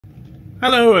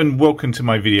Hello and welcome to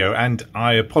my video, and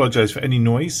I apologise for any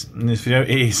noise in this video. It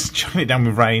is chucking it down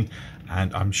with rain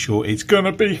and I'm sure it's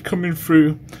gonna be coming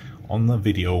through on the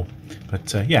video.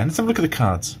 But yeah, let's have a look at the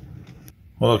cards.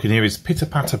 All I can hear is pitter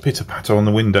patter on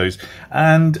the windows,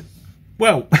 and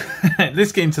well,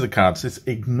 let's get into the cards. Let's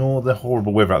ignore the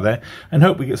horrible weather out there and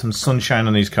hope we get some sunshine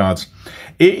on these cards.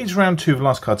 It is round 2 of the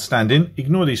last card standing.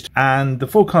 Ignore these two. And the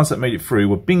 4 cards that made it through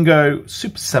were Bingo,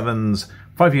 Super Sevens,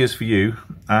 5 Years for You,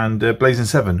 and Blazing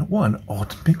 7. What an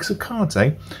odd mix of cards,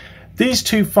 eh? These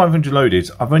two 500 loaded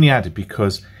I've only added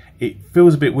because it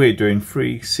feels a bit weird doing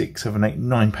 3, 6, 7, 8,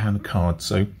 £9 cards.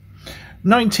 So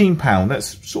 £19,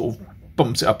 that's sort of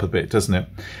bumps it up a bit, doesn't it?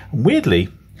 And weirdly,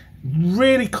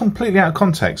 really completely out of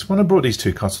context, when I brought these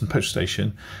 2 cards from the petrol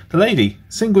station, the lady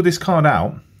singled this card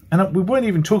out, and we weren't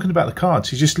even talking about the cards.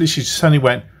 She just literally suddenly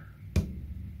went,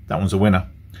 "That one's a winner,"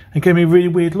 and gave me a really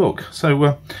weird look.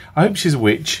 So I hope she's a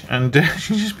witch, and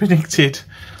she just predicted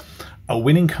a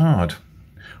winning card.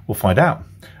 We'll find out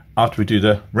after we do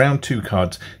the round 2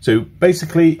 cards. So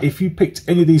basically, if you picked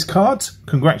any of these cards,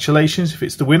 congratulations if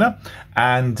it's the winner.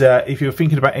 And if you're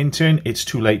thinking about entering, it's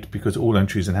too late because all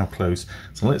entries are now closed.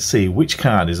 So let's see which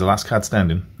card is the last card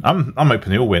standing. I'm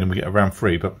hoping they all win and we get a round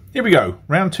 3, but here we go.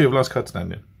 Round 2 of last card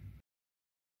standing.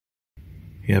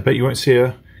 Yeah, I bet you won't see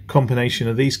a combination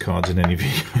of these cards in any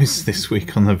videos this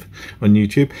week on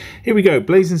YouTube. Here we go,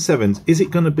 Blazing Sevens. Is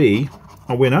it going to be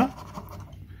a winner?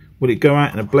 Will it go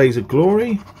out in a blaze of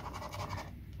glory?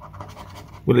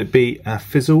 Will it be a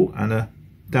fizzle and a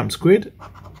damp squid?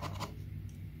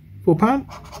 £4?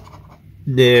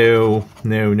 No.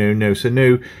 So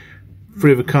no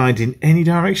 3 of a kind in any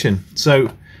direction.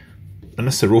 So,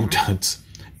 unless they're all duds,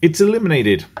 it's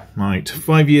eliminated. Right,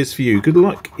 5 Years for You. Good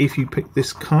luck if you pick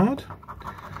this card.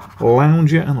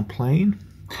 Lounger and a plane.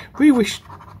 Really wish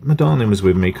my darling was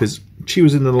with me because she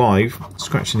was in the live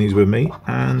scratching these with me,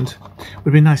 and it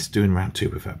would be nice doing round 2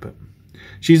 with her, but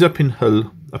she's up in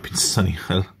Hull, up in sunny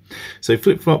Hull. So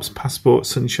flip-flops, passport,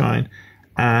 sunshine,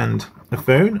 and a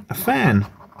phone, a fan,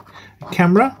 a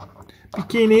camera,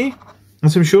 bikini,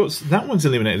 and some shorts. That one's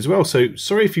eliminated as well. So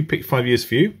sorry if you picked 5 Years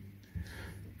for You.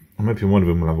 I'm hoping one of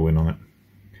them will have a win on it.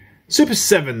 Super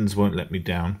Sevens won't let me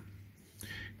down.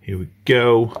 Here we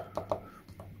go.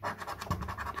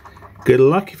 Good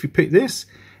luck if you pick this.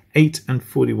 8 and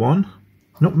 41.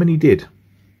 Not many did. I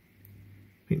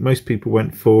think most people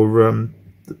went for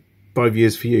 5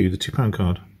 Years for You, the £2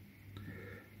 card.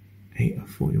 8 and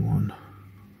 41.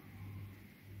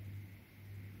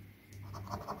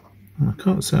 Well, I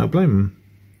can't say I blame them.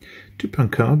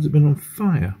 £2 cards have been on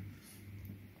fire.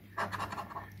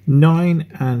 9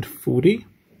 and 40.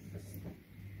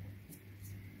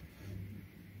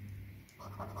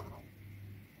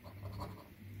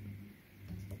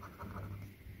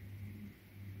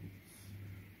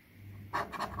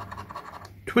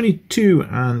 $22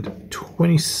 and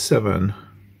 $27.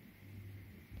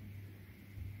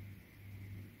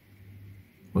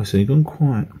 Well, it's only gone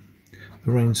quiet.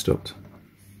 The rain stopped.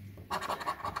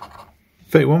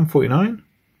 31.49,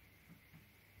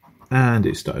 and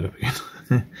it started up again.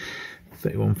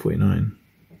 31.49.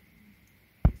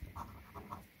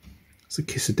 It's a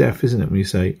kiss of death, isn't it, when you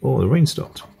say, "Oh, the rain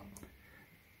stopped."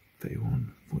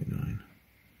 31.49.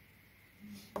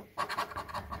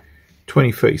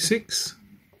 20.36.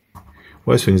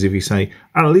 Worst thing is if you say,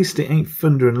 "At least it ain't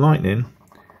thunder and lightning."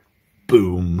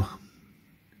 Boom.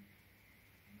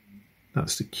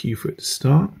 That's the cue for it to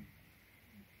start.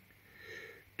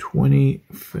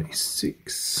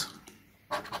 20.36.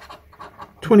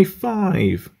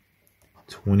 25.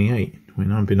 28.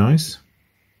 29 would be nice.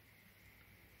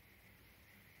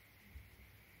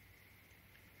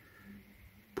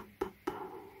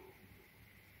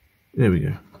 There we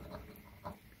go.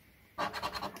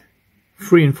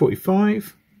 3 and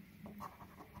 45.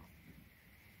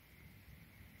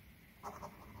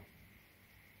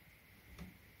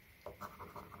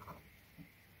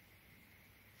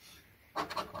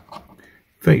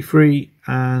 $33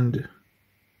 and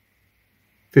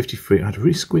 53. I had to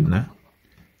really squint there.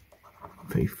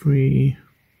 33.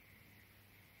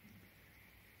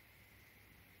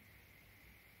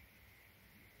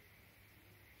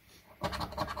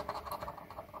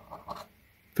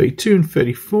 $32 and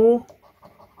 34.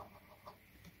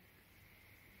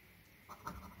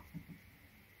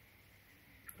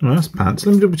 Oh, that's pants.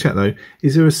 Let me double check though.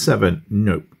 Is there a 7?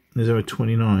 Nope. Is there a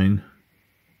 29?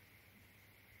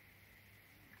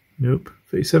 Nope.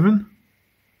 37?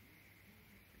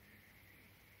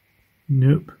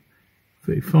 Nope.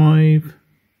 35?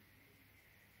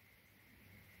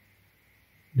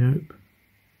 Nope.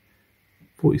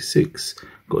 46.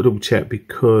 Got to double check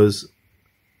because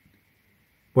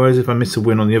Whereas if I miss a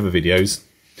win on the other videos,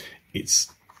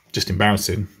 it's just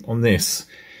embarrassing. On this,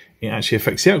 it actually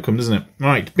affects the outcome, doesn't it?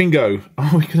 Right, bingo.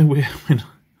 Oh, we're going to win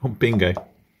on bingo.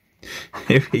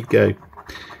 Here we go.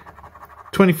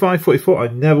 25.44.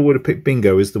 I never would have picked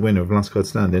bingo as the winner of Last Card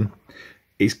Standing.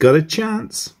 It's got a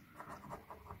chance.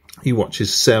 You watch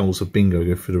his sales of bingo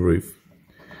go through the roof.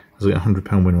 As I get a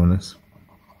 £100 winner on this.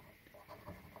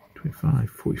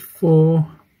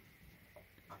 25.44.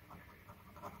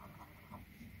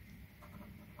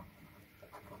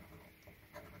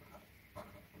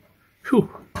 Whew.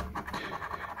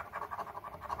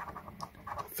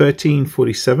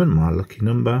 13.47, my lucky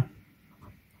number.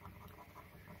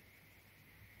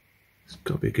 It's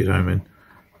got to be a good omen.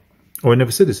 Oh, I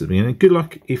never said this at the beginning. Good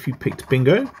luck if you picked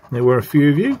bingo. There were a few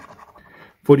of you.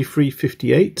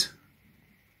 43.58.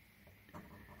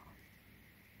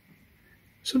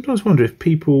 Sometimes wonder if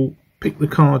people pick the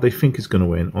card they think is going to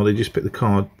win, or they just pick the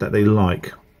card that they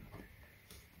like.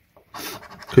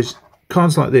 Because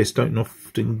cards like this don't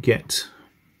often get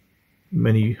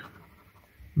many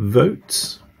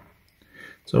votes.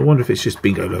 So I wonder if it's just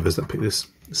bingo lovers that pick this.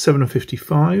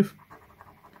 7.55.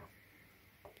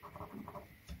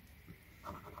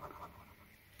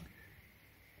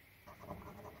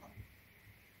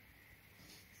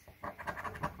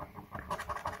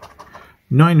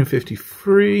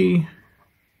 £9.53.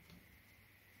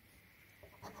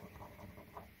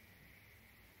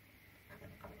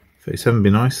 37 be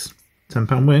nice.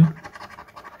 £10 win.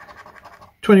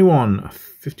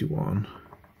 21.51.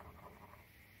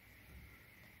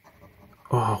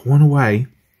 Oh, one away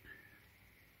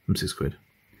from £6.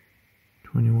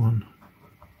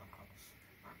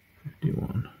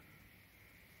 21.51.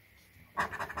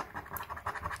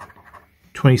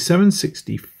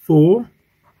 27.64.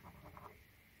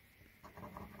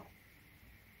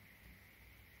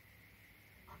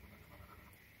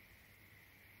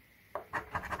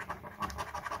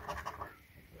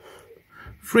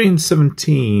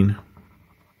 3.17.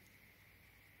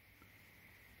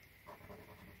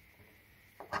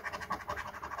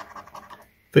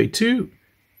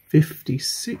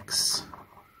 32.56.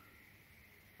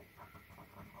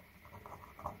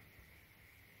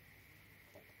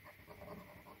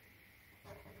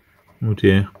 Oh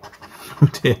dear. Oh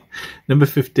dear. Number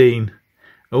 15.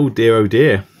 Oh dear, oh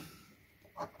dear.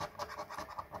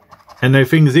 And no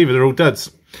fingers either, they're all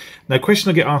duds. Now, a question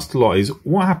I get asked a lot is,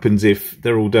 what happens if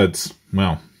they're all duds?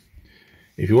 Well,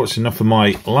 if you watch enough of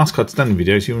my Last Card Standing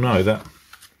videos, you'll know that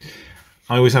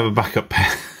I always have a backup pair.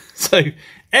 So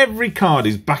every card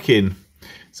is back in.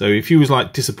 So if you was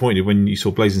like disappointed when you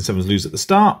saw Blazing Sevens lose at the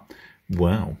start,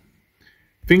 well,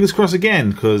 fingers crossed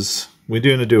again, because we're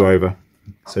doing a do-over.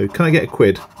 So can I get a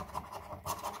quid?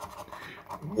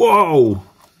 Whoa!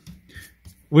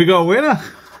 We got a winner!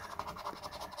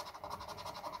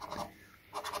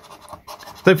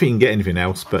 Don't think you can get anything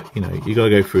else, but you know, you got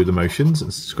to go through the motions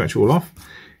and scratch it all off.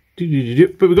 But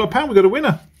we got a pound, we got a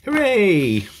winner!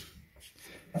 Hooray!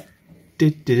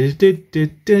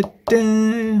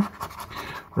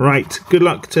 Right, good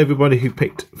luck to everybody who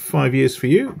picked 5 years for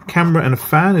you. Camera and a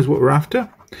fan is what we're after.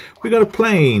 We got a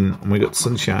plane, and we got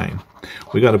sunshine.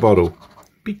 We got a bottle,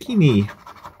 bikini.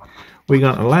 We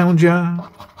got a lounger,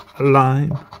 a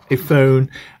lime, a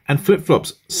phone, and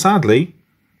flip-flops. Sadly,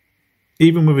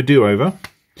 even with a do-over,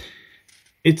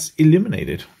 it's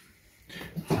eliminated.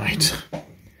 Right.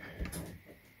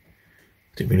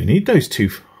 Didn't really need those two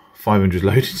 500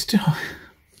 loaded still.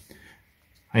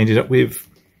 I ended up with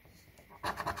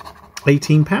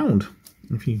 £18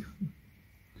 if you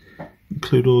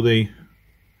include all the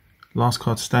Last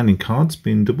Card Standing cards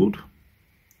being doubled.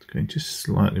 It's going just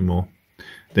slightly more.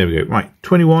 There we go. Right,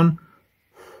 21.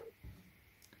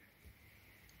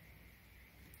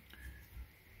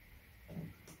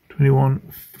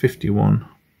 £21.51.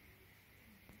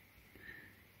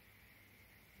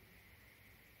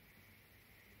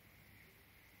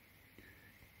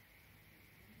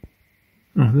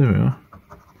 Oh, there we are.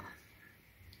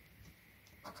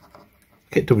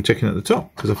 I kept double checking at the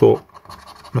top because I thought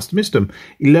must have missed them.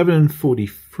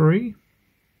 11.43.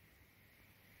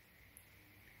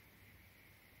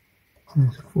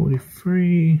 There's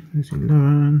 43. There's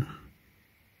 11.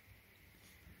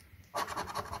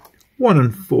 1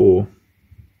 and 4.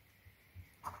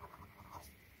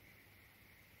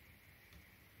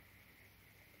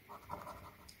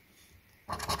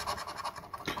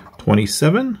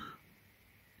 27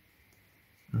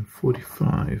 and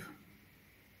 45.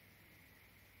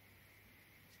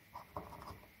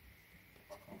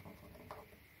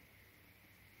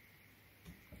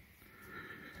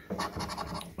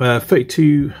 Uh,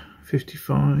 32,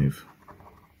 55.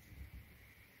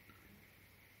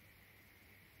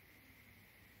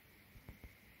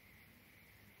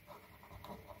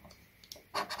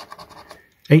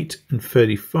 8 and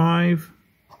 35.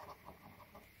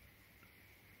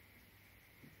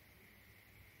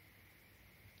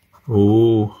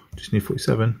 Oh, just need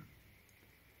 47.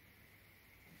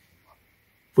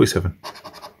 47.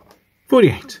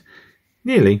 48.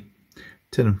 Nearly.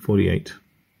 10 and 48.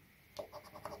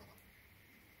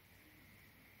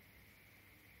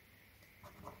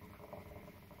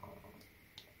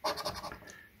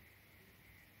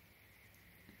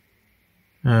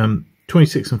 Um,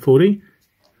 26 and 40.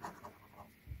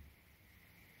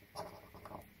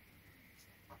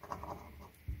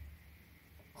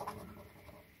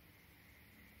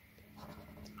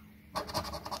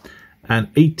 And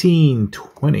 18,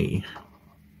 20.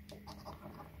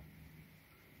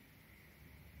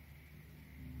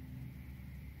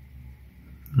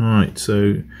 Right,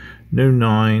 so no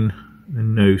 9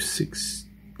 and no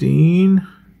 16.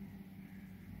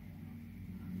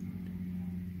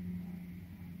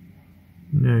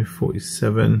 No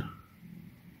 47.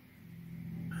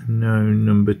 And no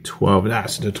number 12.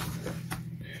 That's a dud.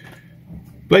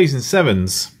 Blazing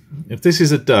Sevens. If this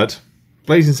is a dud,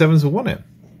 Blazing Sevens will won it.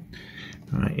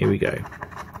 Alright, here we go.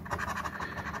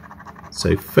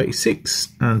 So 36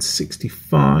 and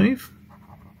 65.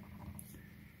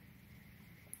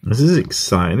 This is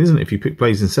exciting, isn't it? If you pick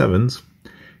Blazing Sevens,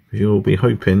 you'll be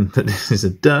hoping that this is a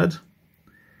dud.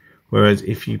 Whereas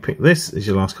if you pick this as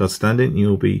your last card standing,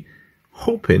 you'll be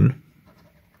hoping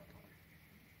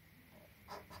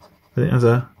that it has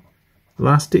a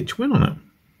last ditch win on it.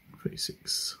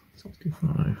 36,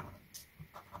 65.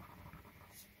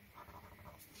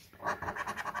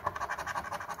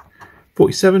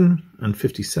 $47 and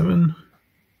 $57.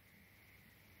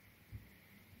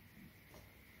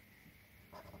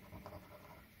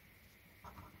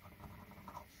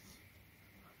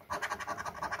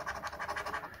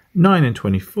 $9 and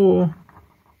 $24.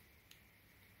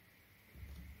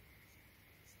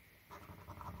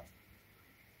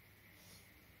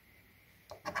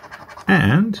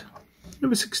 And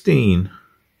number 16.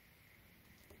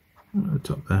 At the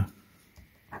top there.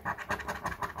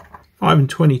 5 and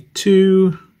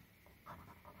 22.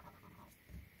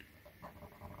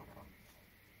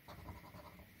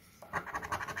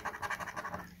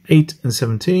 $8 and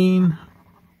 17.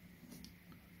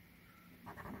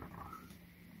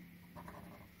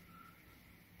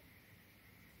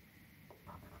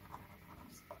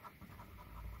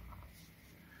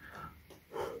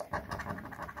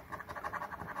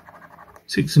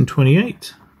 $6 and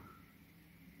 28.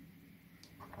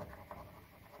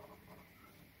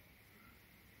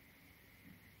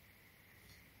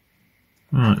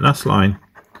 Alright, last line.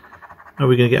 Are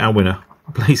we going to get our winner?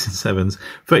 Blazing Sevens.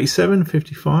 37,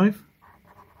 55.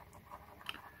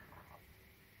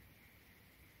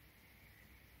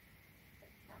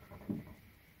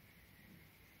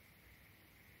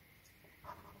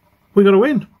 We got a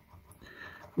win.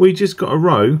 We just got a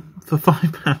row for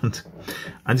 £5.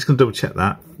 I'm just going to double check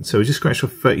that. So we just scratched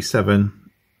off 37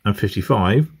 and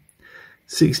 55.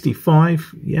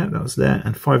 65, yeah, that was there.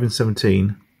 And 5 and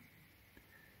 17.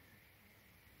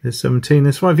 There's 17,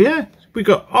 there's 5. Yeah, we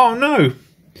got, oh no.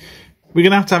 We're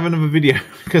going to have another video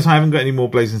because I haven't got any more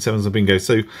Blazing Sevens or bingo.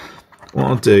 So what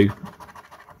I'll do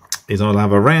is I'll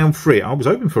have a round 3. I was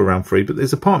hoping for a round 3, but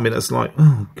there's a part of me that's like,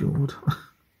 oh God.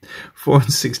 4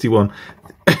 and 61.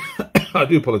 I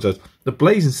do apologise. The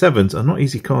Blazing Sevens are not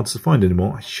easy cards to find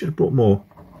anymore. I should have brought more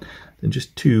than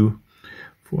just 2,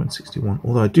 4 and 61.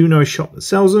 Although I do know a shop that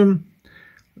sells them.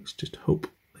 Let's just hope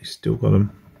they still got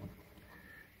them.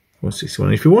 4 and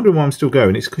 61. If you're wondering why I'm still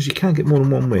going, it's because you can get more than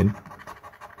one win.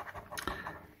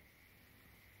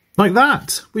 Like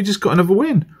that. We just got another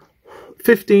win.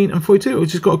 15 and 42. We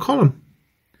just got a column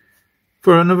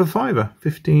for another fiver.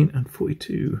 15 and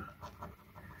 42.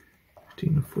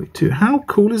 15 and 42. How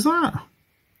cool is that?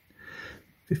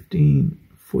 15,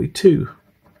 42.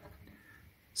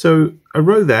 So a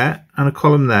row there and a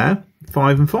column there.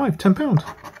 5 and 5.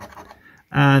 £10.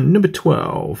 And number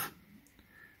 12,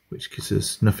 which gives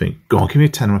us nothing. Go on, give me a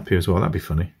tenner up here as well. That'd be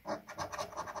funny.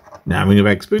 Now we have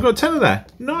X, but we've got a tenner there.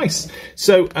 Nice.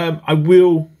 So I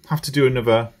will have to do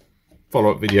another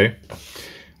follow-up video,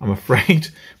 I'm afraid.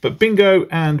 But bingo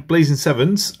and Blazing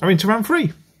Sevens are into round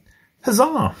 3.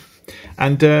 Huzzah!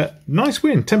 And nice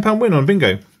win, £10 win on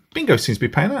bingo. Bingo seems to be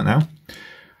paying out now.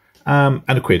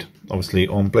 And a quid, obviously,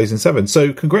 on Blazing Sevens.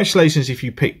 So congratulations if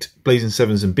you picked Blazing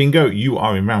Sevens and bingo. You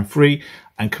are in round 3.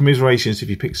 And commiserations if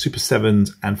you picked Super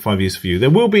Sevens and 5 Years for You. There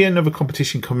will be another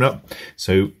competition coming up.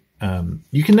 So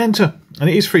you can enter. And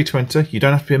it is free to enter. You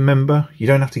don't have to be a member. You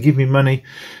don't have to give me money.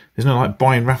 There's no like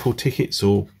buying raffle tickets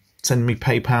or sending me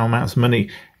PayPal amounts of money.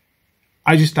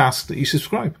 I just ask that you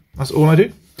subscribe. That's all I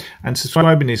do. and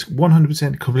subscribing is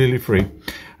 100% completely free.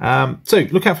 So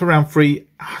look out for round 3.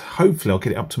 Hopefully I'll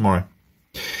get it up tomorrow.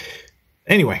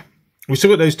 Anyway, we've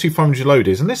still got those 2 500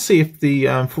 loaders, and let's see if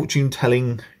the fortune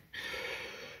telling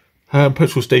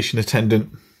petrol station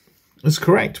attendant is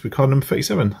correct with card number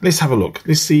 37. Let's have a look.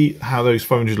 Let's see how those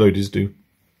 500 loaders do.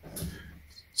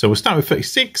 So we'll start with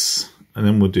 36, and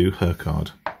then we'll do her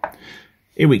card.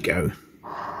 Here we go.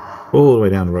 All the way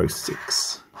down to row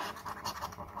 6.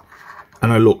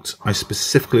 And I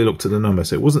specifically looked at the number.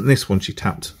 So it wasn't this one she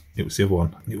tapped. It was the other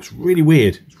one. It was really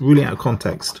weird. It was really out of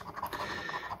context.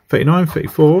 39,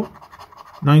 34,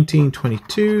 19,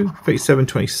 22, 37,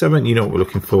 27. You know what we're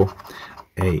looking for.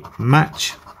 A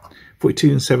match.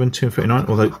 42 and 7, 2 and 39.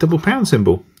 Although double pound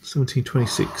symbol. 17,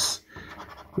 26.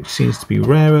 Which seems to be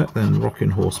rarer than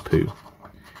Rocking Horse Poo.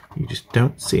 You just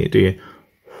don't see it, do you?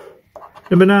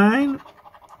 Number 9,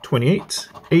 28,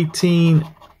 18,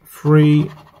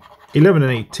 3, 11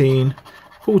 and 18,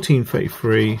 14,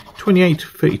 33, 28,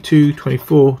 32,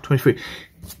 24, 23.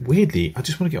 Weirdly, I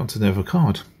just want to get onto the other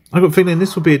card. I've got a feeling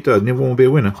this will be a dud and the other one will be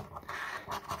a winner.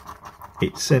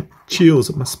 It sent chills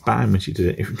up my spine when she did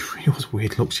it. It really was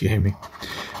weird look she gave me.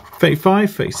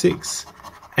 35, 36,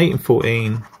 8 and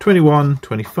 14, 21,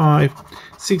 25,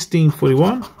 16,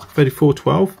 41, 34,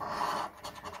 12.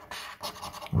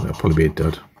 Well, that'll probably be a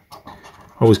dud.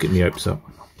 Always getting the hopes up.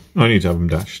 I need to have them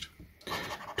dashed.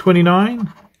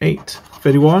 29, 8,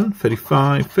 31,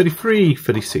 35, 33,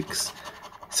 36,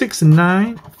 6 and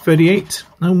 9, 38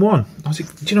 and 1. I was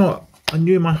like, do you know what? I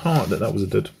knew in my heart that that was a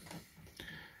dud.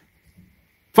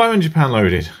 £500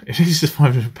 loaded. It is a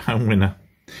 £500 winner.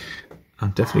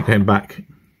 I'm definitely going back.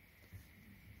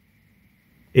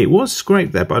 It was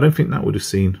scraped there, but I don't think that would have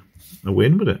seen a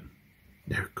win, would it?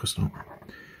 No, of course not.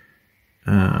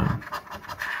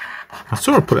 I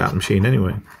saw her put it out of the machine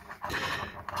anyway.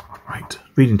 Right,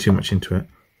 reading too much into it.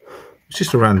 It's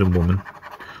just a random woman.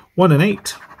 1 and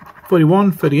 8,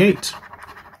 41, 38.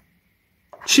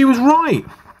 She was right.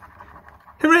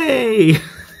 Hooray!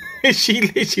 She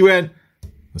literally went,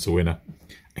 that's a winner.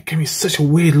 It gave me such a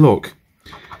weird look.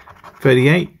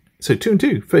 38, so 2 and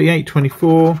 2. 38,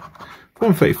 24,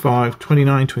 1, 35,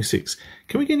 29, 26.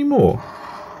 Can we get any more?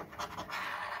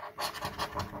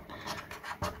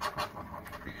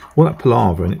 Well, that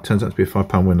palaver, and it turns out to be a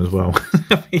 £5 win as well.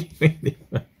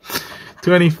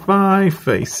 25,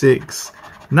 36,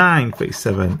 9,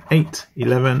 37, 8,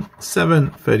 11,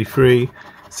 7, 33,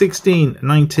 16,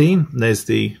 19. There's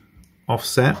the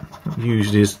offset.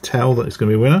 Usually is a tell that it's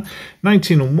going to be a winner.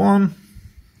 19 and 1.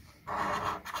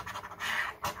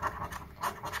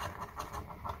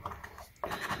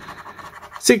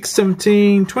 Six,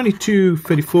 17, 22,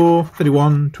 34,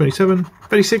 31, 27,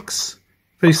 36,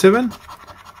 37,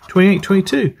 28,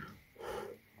 22.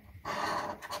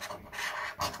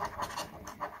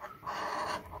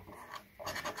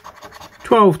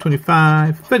 12,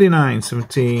 25, 39,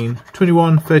 17,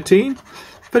 21, 13,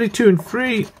 32 and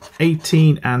 3,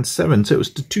 18 and 7. So it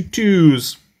was the 2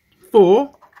 twos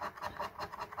for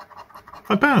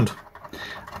 £5.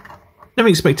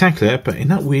 Nothing spectacular, but isn't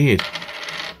that weird?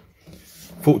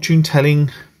 Fortune telling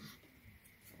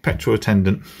petrol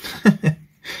attendant.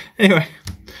 Anyway,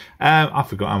 I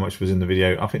forgot how much was in the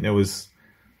video. I think there was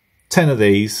 10 of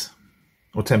these,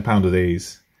 or £10 of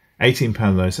these, £18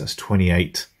 of those, that's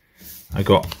 28. I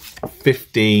got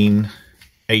 15,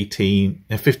 18,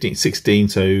 15, 16,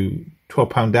 so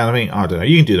 £12 down. I mean, I don't know.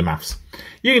 You can do the maths.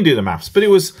 You can do the maths. But it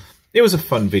was a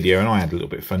fun video, and I had a little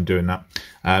bit of fun doing that.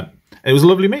 It was a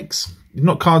lovely mix.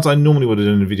 Not cards I normally would have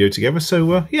done in a video together.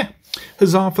 So yeah,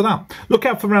 huzzah for that. Look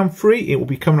out for round 3. It will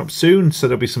be coming up soon. So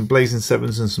there'll be some Blazing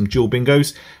Sevens and some dual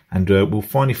bingos, and we'll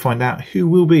finally find out who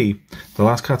will be the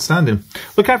last card standing.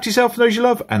 Look after yourself and those you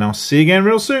love, and I'll see you again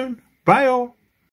real soon. Bye all.